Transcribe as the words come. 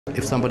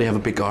If somebody have a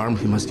big arm,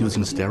 he must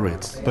using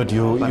steroids. But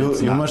you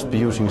must be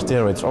using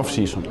steroids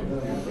off-season.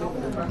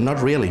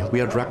 Not really. We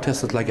are drug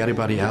tested like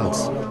anybody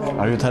else.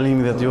 Are you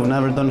telling me that you've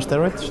never done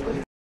steroids?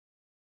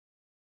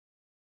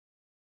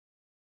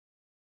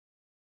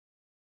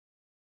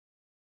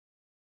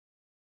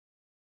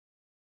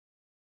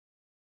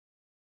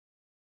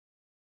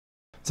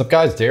 What's up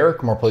guys,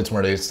 Derek,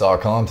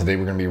 moreplates.com. Today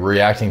we're going to be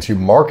reacting to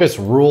Markus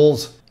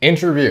Rühl's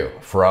interview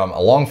from a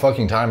long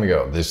fucking time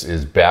ago. This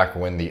is back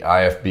when the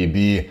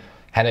IFBB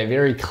had a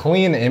very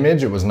clean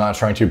image. It was not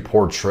trying to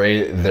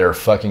portray their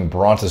fucking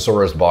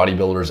brontosaurus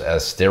bodybuilders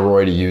as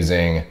steroid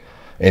using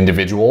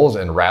individuals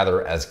and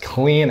rather as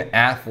clean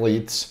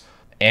athletes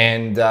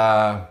and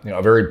a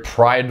very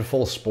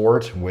prideful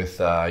sport with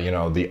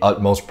the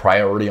utmost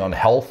priority on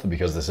health,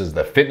 because this is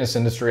the fitness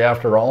industry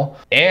after all,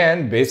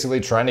 and basically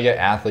trying to get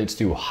athletes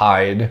to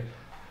hide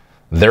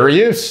their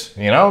use,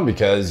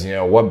 because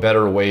what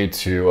better way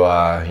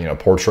to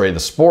portray the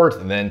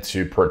sport than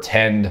to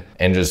pretend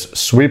and just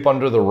sweep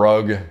under the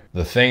rug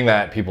the thing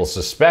that people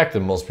suspect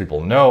and most people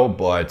know,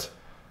 but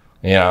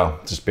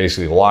just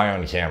basically lie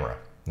on camera.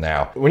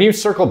 Now, when you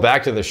circle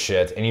back to this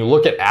shit and you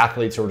look at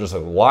athletes who are just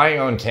like lying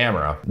on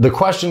camera, the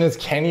question is,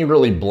 can you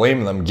really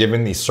blame them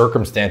given the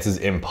circumstances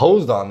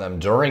imposed on them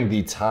during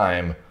the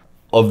time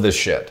of this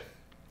shit?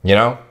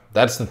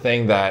 That's the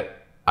thing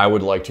that I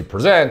would like to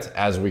present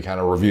as we kind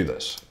of review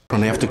this.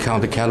 And I have to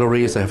count the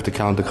calories, I have to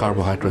count the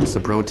carbohydrates, the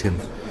protein.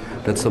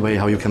 That's the way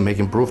how you can make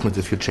improvement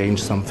if you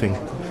change something.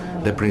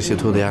 That brings you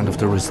to the end of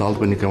the result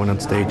when you're going on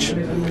stage.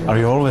 Are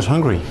you always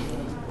hungry?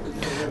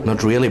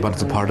 Not really, but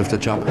it's a part of the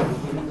job.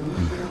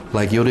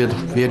 Like you did,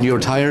 when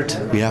you're tired,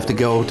 you have to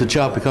go to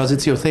job because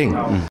it's your thing.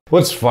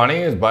 What's funny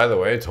is, by the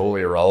way,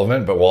 totally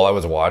irrelevant, but while I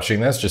was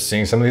watching this, just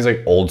seeing some of these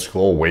like old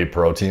school whey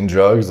protein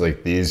jugs,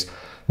 like this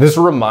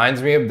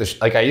reminds me of this.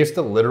 Like I used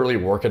to literally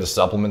work at a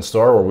supplement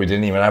store where we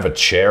didn't even have a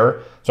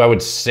chair. So I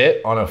would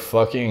sit on a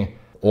fucking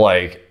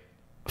I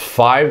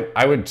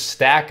would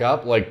stack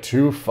up like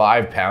 2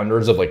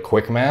 5-pounders of like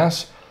Quick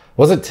Mass.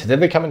 Did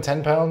they come in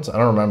 10 pounds? I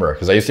don't remember,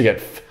 because I used to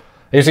get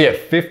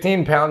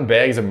 15-pound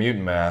bags of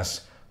Mutant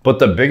Mass. But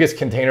the biggest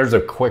containers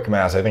of Quick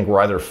Mass, I think,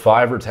 were either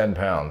 5 or 10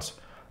 pounds.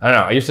 I don't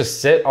know. I used to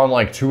sit on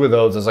like 2 of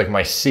those as like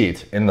my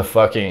seat in the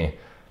fucking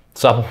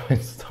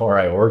supplement store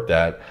I worked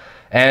at.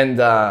 And,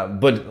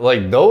 but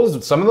like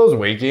some of those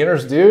weight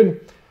gainers,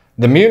 dude,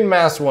 the Mutant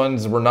Mass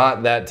ones were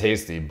not that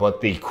tasty,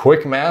 but the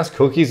Quick Mass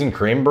cookies and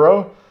cream,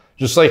 bro,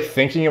 just like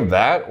thinking of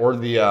that, or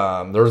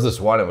there was this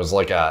one, it was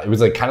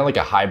kind of like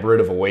a hybrid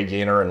of a weight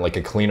gainer and like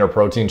a cleaner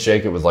protein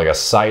shake. It was like a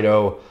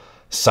Cyto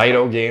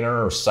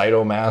gainer or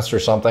Cyto Mass or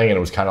something, and it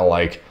was kind of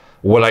like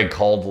what I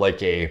called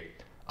like a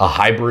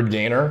hybrid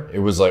gainer. It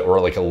was like, or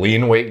like a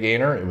lean weight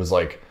gainer. It was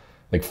like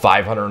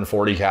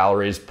 540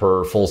 calories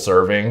per full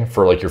serving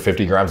for like your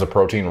 50 grams of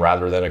protein,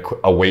 rather than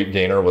a weight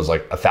gainer was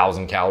like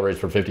 1,000 calories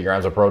for 50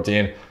 grams of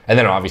protein. And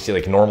then obviously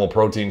like normal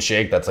protein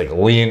shake that's like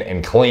lean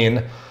and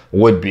clean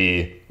would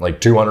be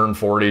like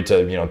 240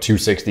 to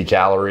 260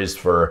 calories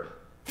for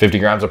 50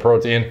 grams of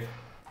protein.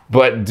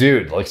 But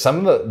dude, like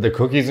some of the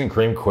cookies and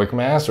cream Quick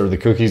Mass, or the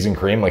cookies and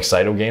cream like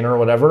Cyto Gainer or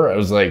whatever, I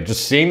was like,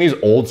 just seeing these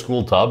old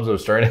school tubs, I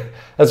was starting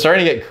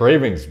to get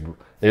cravings.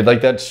 Dude,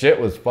 like that shit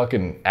was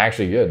fucking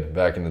actually good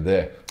back in the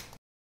day.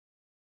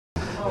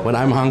 When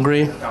I'm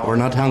hungry or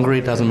not hungry,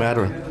 it doesn't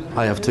matter.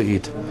 I have to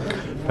eat.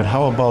 But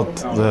how about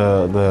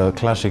the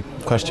classic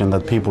question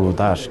that people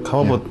would ask?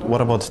 What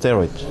about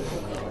steroids?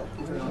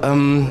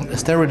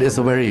 Steroid is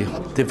a very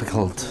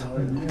difficult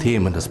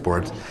theme in the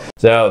sport.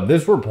 So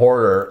this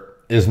reporter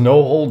is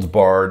no holds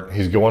barred.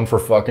 He's going for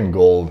fucking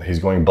gold. He's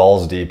going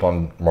balls deep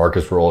on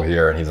Markus Rühl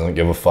here, and he doesn't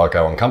give a fuck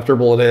how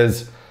uncomfortable it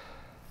is.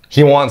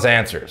 He wants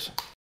answers.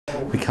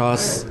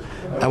 Because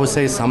I would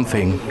say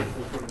something.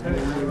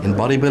 In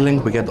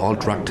bodybuilding, we get all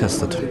drug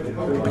tested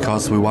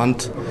because we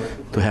want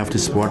to have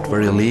this sport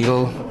very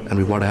legal, and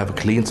we want to have a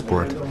clean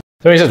sport.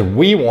 So he says,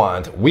 we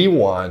want,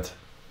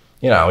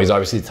 he's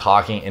obviously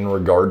talking in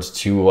regards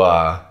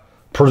to,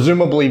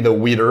 presumably the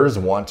weeders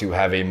want to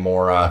have a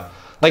more,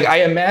 like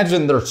I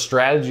imagine their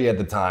strategy at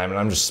the time, and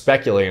I'm just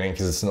speculating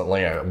because it's not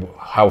like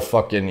how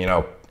fucking,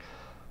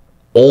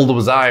 old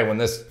was I when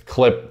this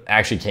clip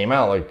actually came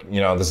out. Like,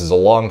 this is a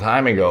long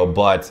time ago,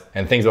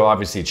 and things have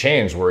obviously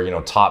changed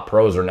where, top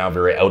pros are now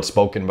very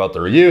outspoken about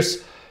their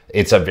use.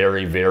 It's a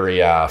very,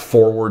 very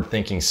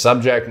forward-thinking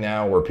subject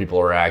now, where people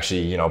are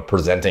actually,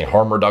 presenting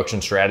harm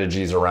reduction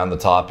strategies around the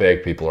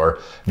topic. People are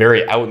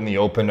very out in the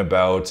open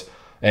about,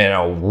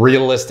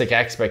 realistic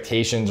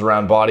expectations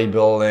around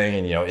bodybuilding,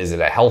 and, is it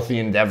a healthy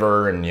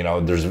endeavor? And,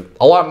 there's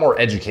a lot more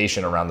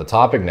education around the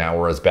topic now,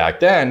 whereas back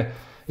then,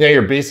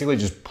 you're basically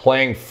just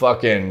playing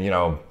fucking,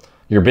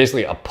 you're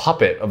basically a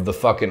puppet of the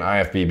fucking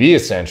IFBB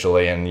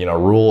essentially, and,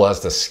 Rühl has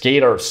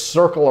to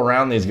circle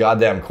around these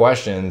goddamn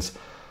questions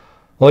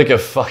like a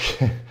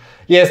fucking,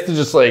 he has to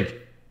just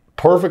like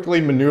perfectly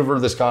maneuver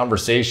this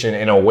conversation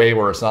in a way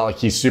where it's not like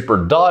he's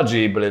super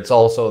dodgy, but it's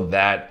also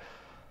that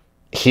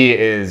he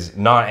is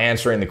not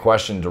answering the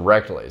question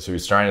directly. So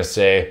he's trying to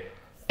say,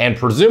 And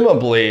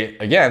presumably,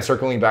 again,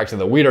 circling back to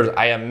the weeders,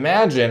 I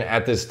imagine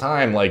at this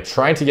time, like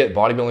trying to get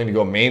bodybuilding to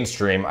go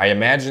mainstream, I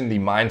imagine the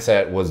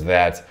mindset was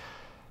that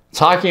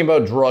talking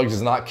about drugs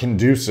is not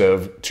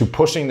conducive to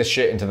pushing the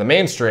shit into the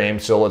mainstream.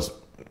 So let's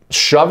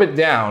shove it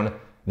down,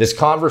 this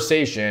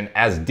conversation,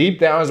 as deep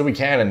down as we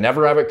can and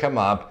never have it come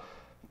up.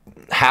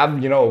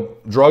 Have, you know,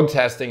 drug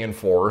testing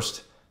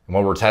enforced. And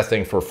when we're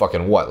testing for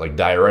fucking what, like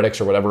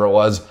diuretics or whatever it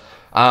was,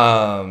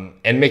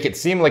 and make it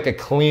seem like a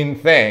clean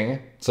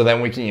thing. So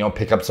then we can, you know,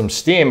 pick up some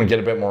steam and get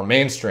a bit more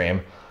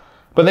mainstream.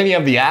 But then you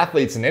have the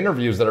athletes in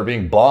interviews that are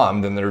being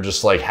bombed and they're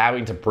just like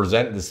having to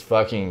present this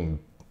fucking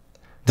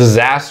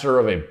disaster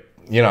of a,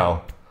 you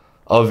know,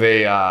 of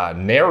a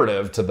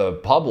narrative to the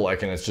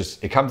public. And it's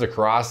just, it comes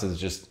across as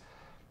just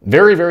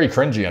very, very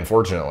cringy,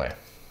 unfortunately.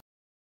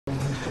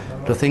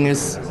 The thing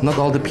is, not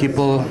all the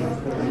people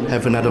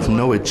have enough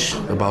knowledge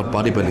about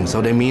bodybuilding.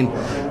 So they mean,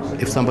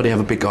 if somebody have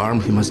a big arm,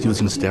 he must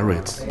using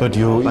steroids. But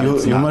you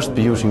must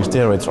be using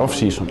steroids off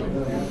season.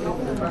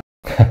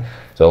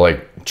 So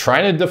like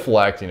trying to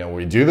deflect, you know,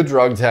 we do the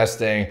drug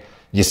testing,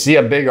 you see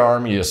a big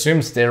arm, you assume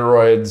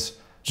steroids,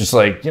 just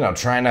like, you know,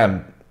 trying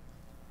to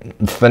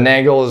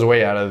finagle his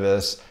way out of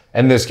this.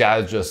 And this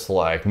guy's just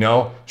like,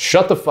 no,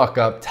 shut the fuck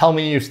up. Tell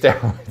me you use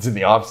steroids in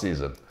the off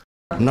season.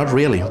 Not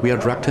really. We are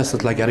drug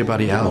tested like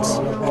everybody else.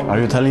 Are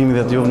you telling me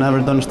that you've never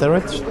done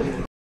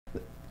steroids?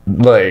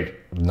 Like,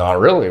 not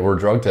really. We're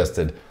drug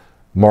tested.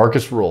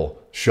 Markus Rühl,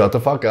 shut the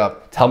fuck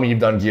up. Tell me you've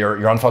done gear.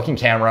 You're on fucking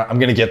camera. I'm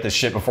gonna get this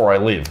shit before I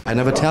leave. I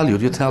never tell you.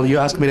 You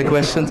ask me the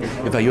questions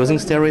if I'm using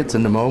steroids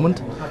in the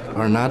moment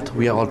or not.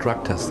 We are all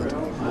drug tested.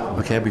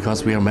 Okay,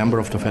 because we are a member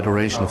of the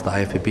federation of the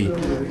IFBB,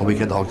 and we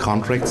get all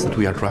contracts that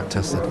we are drug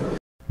tested.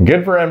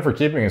 Good for him for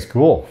keeping us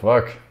cool.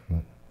 Fuck.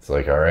 It's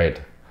like, all right,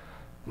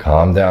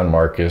 calm down,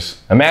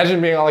 Markus.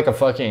 Imagine being on like a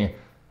fucking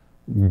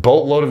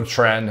boatload of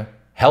trend,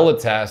 hella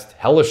test,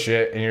 hella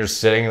shit, and you're just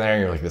sitting there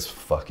and you're like, this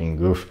fucking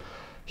goof.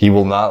 He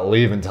will not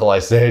leave until I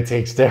say I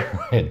take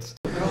steroids.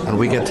 And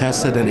we get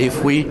tested, and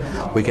if we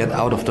get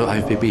out of the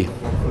IFBB.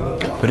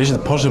 But is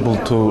it possible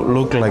to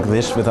look like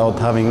this without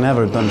having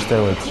never done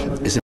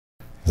steroids? Is it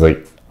It's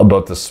like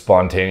about to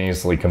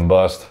spontaneously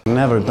combust.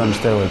 Never done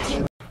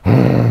steroids.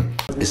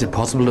 Is it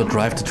possible to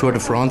drive the Tour de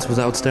France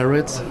without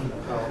steroids?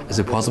 Is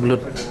it possible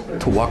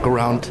to walk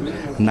around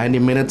 90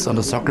 minutes on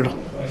the soccer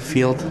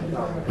field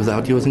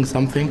without using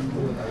something?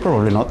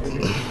 Probably not.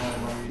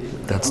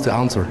 That's the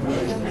answer.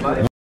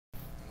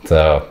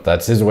 So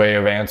that's his way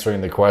of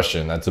answering the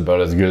question. That's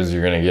about as good as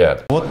you're gonna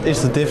get. What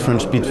is the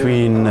difference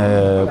between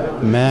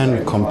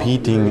men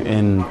competing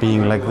in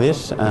being like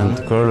this and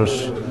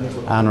girls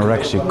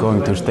anorexic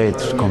going to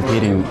states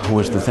competing who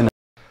is the thinnest?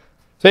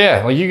 So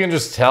yeah, like you can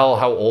just tell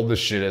how old this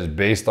shit is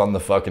based on the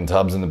fucking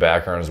tubs in the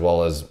background, as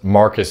well as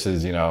Markus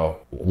is, you know,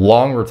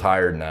 long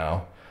retired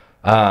now.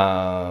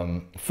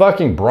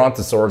 Fucking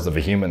brontosaurus of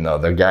a human though.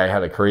 The guy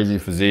had a crazy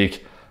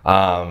physique.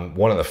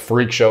 One of the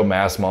freak show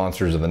mass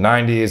monsters of the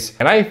 90s.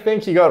 And I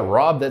think he got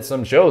robbed at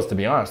some shows, to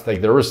be honest.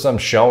 Like there was some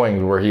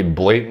showings where he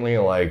blatantly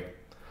like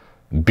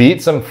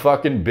beat some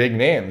fucking big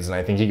names, and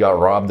I think he got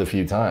robbed a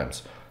few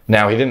times.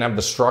 Now, he didn't have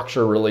the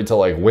structure really to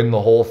like win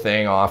the whole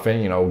thing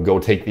often, you know, go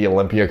take the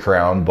Olympia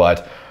crown,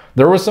 but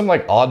there was some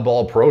like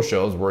oddball pro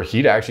shows where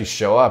he'd actually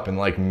show up and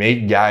like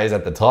make guys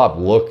at the top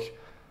look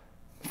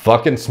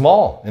fucking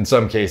small in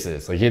some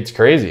cases. Like it's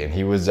crazy. And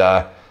he was,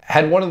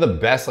 had one of the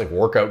best like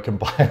workout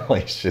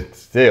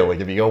compilations too. Like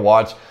if you go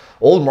watch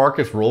old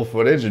Markus Rühl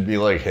footage, it'd be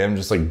like him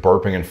just like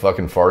burping and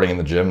fucking farting in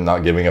the gym,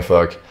 not giving a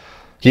fuck.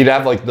 He'd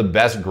have like the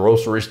best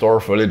grocery store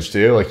footage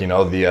too. Like, you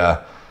know,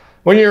 the,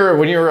 when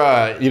you're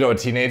you know, a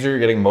teenager, you're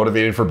getting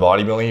motivated for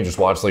bodybuilding, you just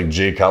watch like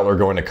Jay Cutler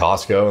going to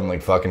Costco and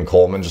like fucking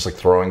Coleman just like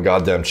throwing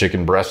goddamn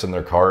chicken breasts in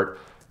their cart,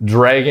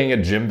 dragging a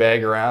gym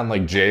bag around.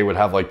 Like Jay would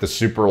have like the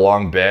super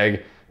long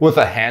bag with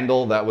a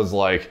handle that was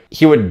like,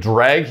 he would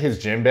drag his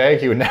gym bag.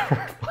 He would never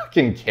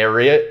fucking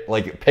carry it,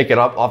 like pick it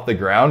up off the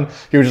ground.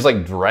 He would just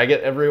like drag it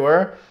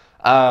everywhere.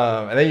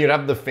 And then you'd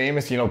have the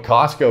famous, you know,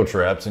 Costco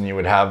trips, and you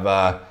would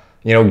have,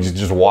 you know,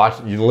 just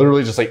watch, you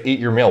literally just like eat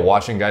your meal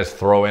watching guys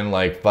throw in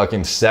like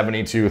fucking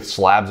 72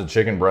 slabs of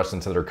chicken breast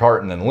into their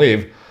cart and then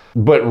leave.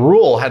 But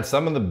Rühl had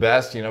some of the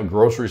best, you know,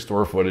 grocery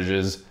store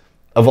footages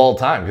of all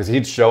time, because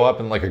he'd show up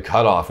in like a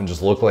cutoff and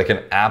just look like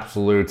an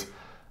absolute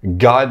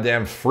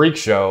goddamn freak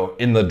show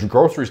in the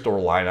grocery store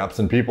lineups.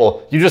 And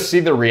people, you just see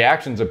the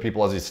reactions of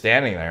people as he's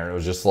standing there, and it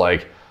was just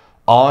like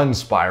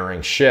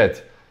awe-inspiring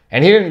shit.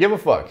 And he didn't give a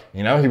fuck,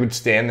 you know. He would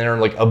stand there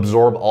and like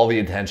absorb all the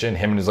attention,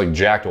 him and his like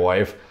jacked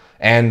wife.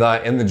 And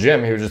in the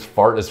gym, he would just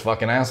fart his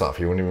fucking ass off.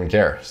 He wouldn't even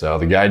care. So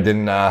the guy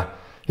didn't,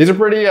 he's a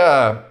pretty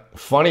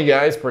funny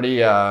guy. He's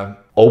pretty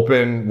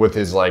open with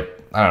his like,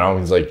 I don't know,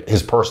 he's like,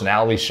 his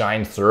personality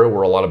shines through,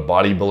 where a lot of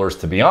bodybuilders,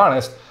 to be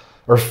honest,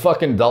 are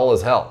fucking dull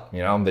as hell.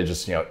 You know, they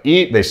just, you know,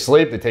 eat, they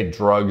sleep, they take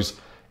drugs,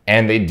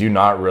 and they do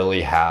not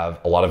really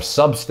have a lot of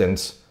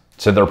substance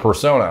to their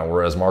persona.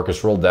 Whereas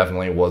Markus Rühl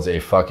definitely was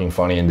a fucking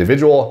funny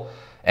individual.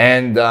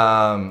 And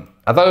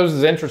I thought it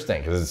was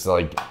interesting because it's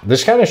like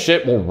this kind of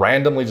shit will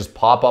randomly just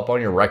pop up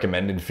on your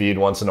recommended feed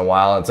once in a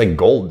while. It's like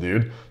gold,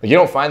 dude. Like you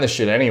don't find this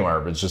shit anywhere,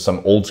 but it's just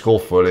some old school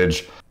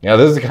footage. You know,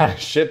 this is the kind of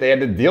shit they had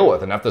to deal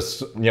with and have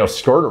to, you know,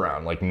 skirt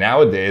around. Like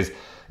nowadays,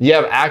 you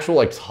have actual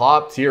like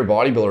top tier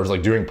bodybuilders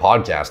like doing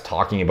podcasts,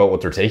 talking about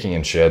what they're taking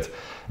and shit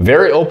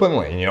very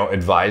openly, you know,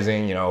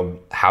 advising, you know,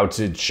 how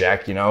to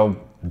check, you know,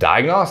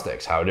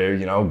 diagnostics, how to,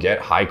 you know, get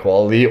high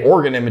quality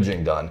organ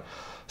imaging done.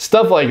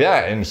 Stuff like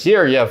that. And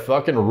here you have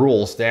fucking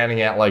Rühl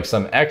standing at like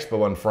some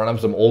expo in front of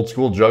some old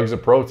school jugs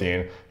of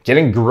protein,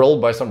 getting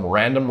grilled by some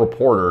random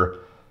reporter,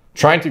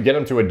 trying to get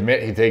him to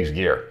admit he takes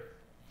gear.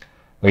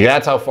 Like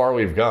that's how far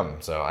we've come.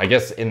 So I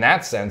guess in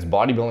that sense,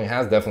 bodybuilding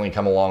has definitely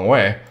come a long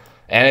way.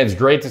 And it's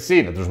great to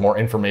see that there's more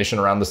information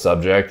around the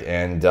subject.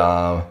 And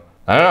I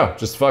don't know,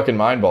 just fucking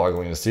mind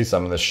boggling to see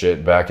some of this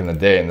shit back in the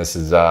day. And this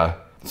is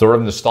sort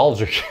of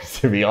nostalgic,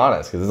 to be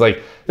honest, because it's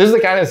like this is the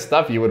kind of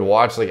stuff you would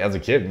watch like as a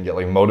kid and get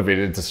like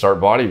motivated to start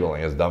bodybuilding,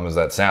 as dumb as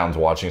that sounds,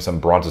 watching some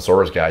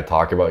brontosaurus guy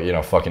talk about, you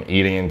know, fucking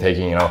eating and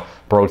taking, you know,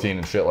 protein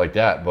and shit like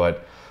that.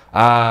 But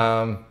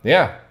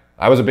yeah,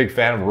 I was a big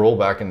fan of Rühl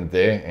back in the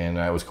day, and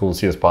it was cool to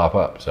see this pop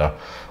up. So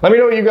let me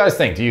know what you guys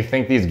think. Do you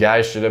think these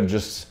guys should have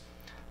just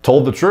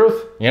told the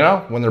truth, you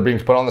know, when they're being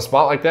put on the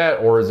spot like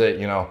that? Or is it,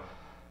 you know,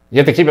 you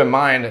have to keep in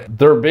mind,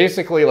 they're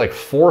basically like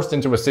forced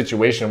into a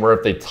situation where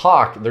if they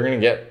talk, they're gonna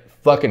get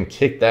fucking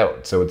kicked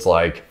out. So it's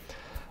like,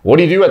 what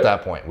do you do at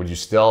that point? Would you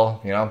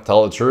still, you know,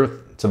 tell the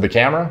truth to the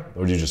camera?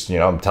 Or would you just, you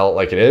know, tell it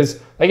like it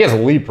is? I guess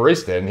Lee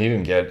Priest did, and he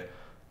didn't get,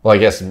 well, I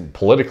guess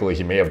politically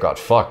he may have got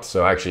fucked.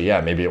 So actually,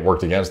 yeah, maybe it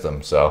worked against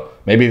him. So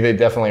maybe they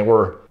definitely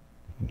were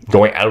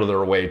going out of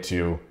their way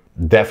to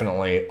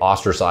definitely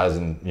ostracize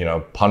and, you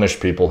know,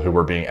 punish people who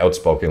were being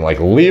outspoken. Like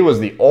Lee was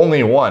the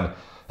only one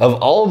of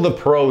all of the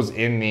pros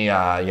in the,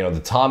 you know, the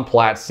Tom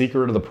Platt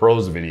Secret of the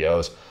Pros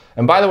videos.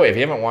 And by the way, if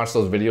you haven't watched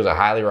those videos, I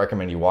highly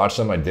recommend you watch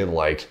them. I did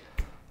like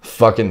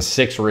fucking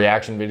 6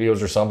 reaction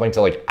videos or something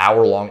to like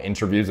hour-long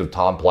interviews of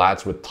Tom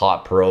Platts with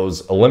top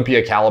pros,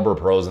 Olympia caliber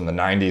pros in the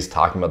 90s,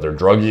 talking about their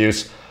drug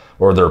use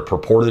or their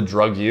purported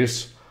drug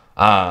use.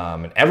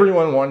 And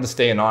everyone wanted to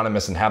stay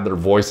anonymous and have their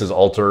voices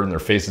altered and their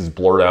faces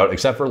blurred out,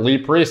 except for Lee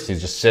Priest.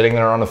 He's just sitting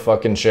there on a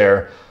fucking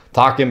chair,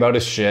 talking about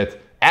his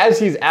shit, as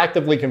he's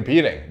actively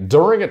competing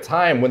during a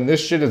time when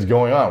this shit is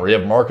going on, where you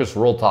have Markus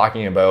Rühl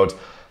talking about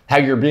how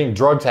you're being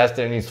drug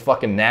tested and he's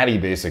fucking natty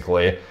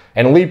basically.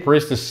 And Lee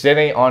Priest is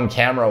sitting on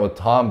camera with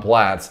Tom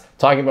Platts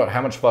talking about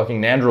how much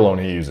fucking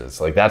nandrolone he uses.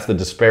 Like that's the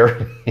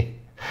disparity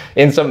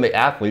in some of the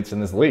athletes in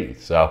this league.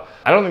 So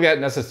I don't think that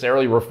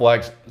necessarily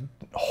reflects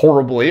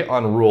horribly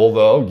on Rühl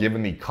though,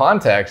 given the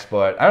context,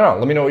 but I don't know.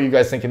 Let me know what you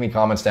guys think in the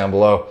comments down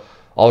below.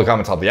 All the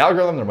comments help the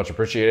algorithm. They're much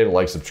appreciated.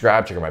 Like,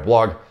 subscribe, check out my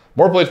blog.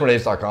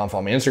 MorePlates4Dates.com.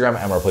 Follow me on Instagram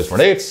at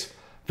MorePlates4Dates,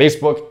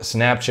 Facebook,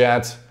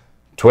 Snapchat,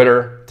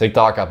 Twitter,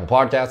 TikTok, Apple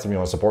Podcasts. If you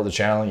want to support the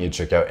channel, you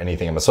check out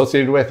anything I'm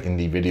associated with in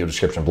the video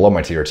description below.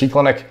 My TRT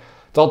clinic.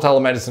 It's all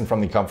telemedicine from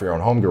the comfort of your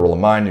own home. Gorilla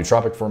Mind,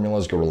 nootropic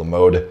formulas, Gorilla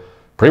Mode,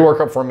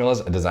 pre-workout formulas.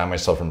 I designed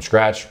myself from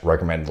scratch.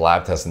 Recommended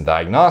lab tests and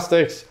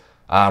diagnostics.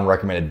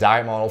 Recommended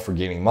diet model for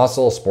gaining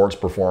muscle, sports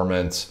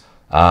performance,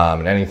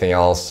 and anything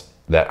else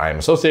that I am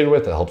associated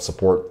with that helps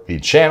support the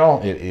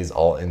channel. It is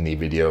all in the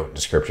video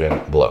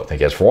description below. Thank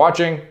you guys for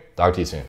watching. Talk to you soon.